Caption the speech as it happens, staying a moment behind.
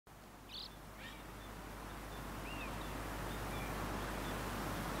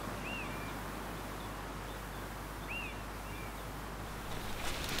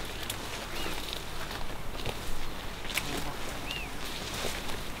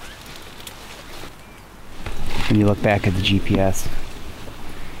When you look back at the GPS,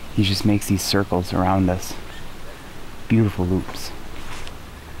 he just makes these circles around us. Beautiful loops.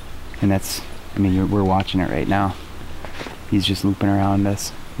 And that's, I mean, we're watching it right now. He's just looping around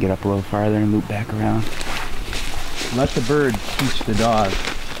us. Get up a little farther and loop back around. Let the bird teach the dog.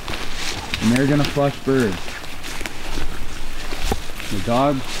 And they're gonna flush birds. The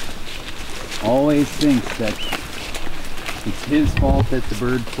dog always thinks that it's his fault that the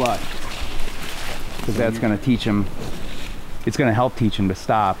bird flushed. Because that's gonna teach him, it's gonna help teach him to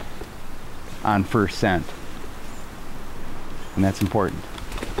stop on first scent. And that's important.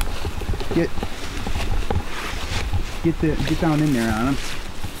 Get down in there on him.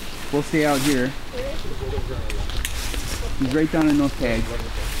 We'll stay out here. He's right down in those tags.